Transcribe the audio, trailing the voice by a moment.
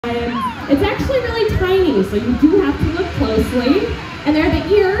It's actually really tiny, so you do have to look closely. And there are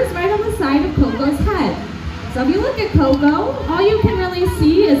the ears right on the side of Coco's head. So if you look at Coco, all you can really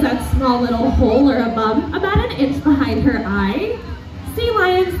see is that small little hole or a bump about an inch behind her eye. Sea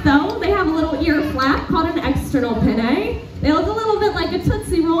lions, though, they have a little ear flap called an external pinnae. They look a little bit like a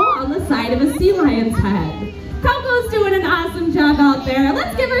Tootsie Roll on the side of a sea lion's head. Coco's doing an awesome job out there.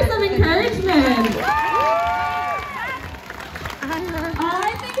 Let's give her some encouragement.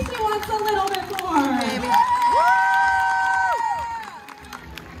 I think she wants a little bit more.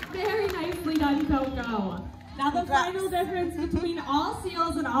 Very nicely done, Coco. Now the final difference between all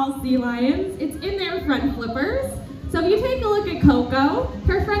seals and all sea lions, it's in their front flippers. So if you take a look at Coco,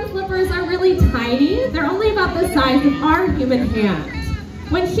 her front flippers are really tiny. They're only about the size of our human hand.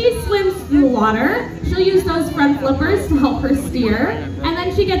 When she swims through water, she'll use those front flippers to help her steer, and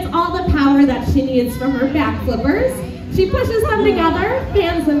then she gets all the power that she needs from her back flippers. She pushes them together,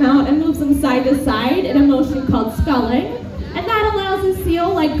 fans them out, and moves them side to side in a motion called sculling. And that allows a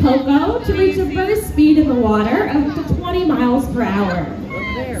seal like Coco to reach a burst speed in the water of up to 20 miles per hour.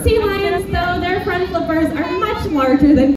 Sea lions, though, their front flippers are much larger than